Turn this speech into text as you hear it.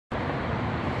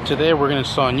Today we're going to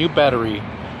install a new battery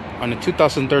on the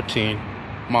 2013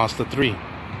 Mazda 3.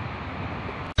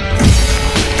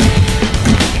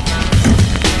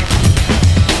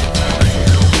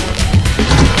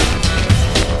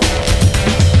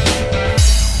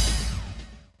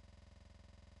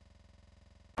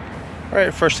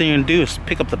 Alright, first thing you're going to do is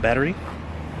pick up the battery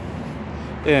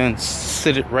and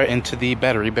sit it right into the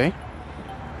battery bay.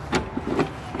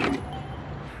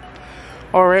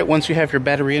 Alright, once you have your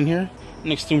battery in here,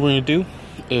 next thing we're going to do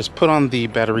is put on the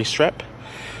battery strap.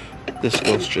 This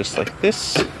goes just like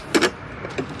this.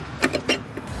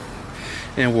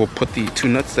 And we'll put the two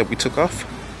nuts that we took off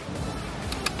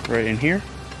right in here.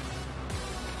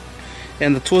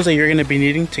 And the tools that you're going to be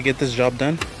needing to get this job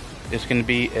done is going to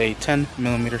be a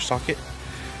 10mm socket.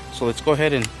 So let's go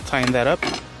ahead and tighten that up.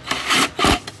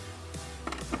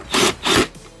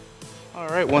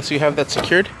 Alright, once you have that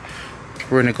secured,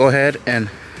 we're going to go ahead and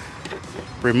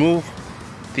remove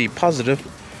the positive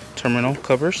terminal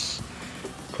covers.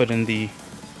 Put in the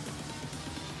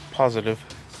positive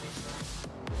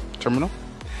terminal,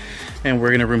 and we're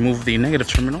going to remove the negative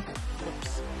terminal.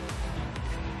 Oops.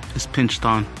 It's pinched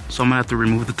on, so I'm going to have to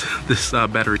remove this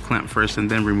battery clamp first and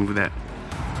then remove that.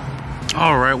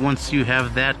 Alright, once you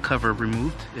have that cover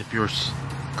removed, if yours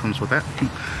comes with that,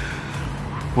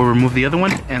 we'll remove the other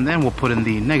one and then we'll put in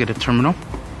the negative terminal.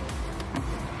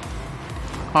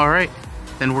 Alright,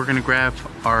 then we're going to grab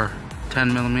our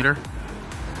 10mm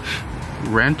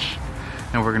wrench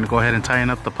and we're going to go ahead and tighten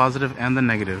up the positive and the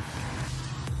negative.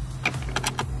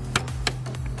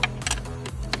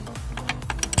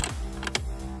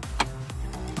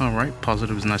 Alright,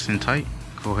 positive is nice and tight.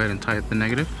 Go ahead and tighten the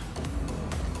negative.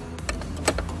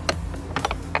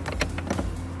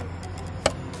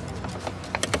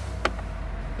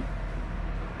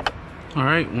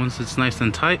 Alright, once it's nice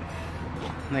and tight,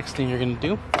 next thing you're going to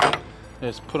do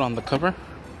is put on the cover.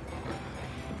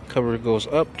 Cover goes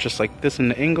up just like this in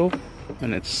the angle,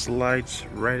 and it slides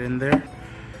right in there,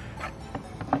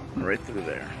 right through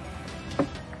there.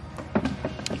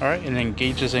 Alright, and then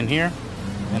gauges in here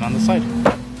and on the side.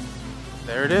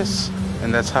 There it is,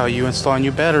 and that's how you install a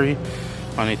new battery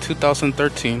on a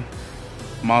 2013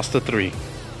 Mazda 3.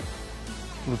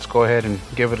 Let's go ahead and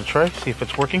give it a try, see if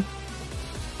it's working.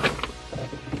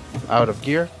 Out of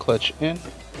gear, clutch in.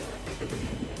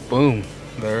 Boom,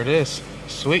 there it is.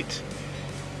 Sweet.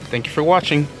 Thank you for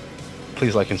watching.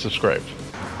 Please like and subscribe.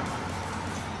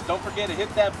 Don't forget to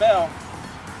hit that bell.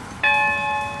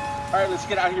 All right, let's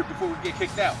get out of here before we get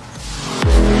kicked out.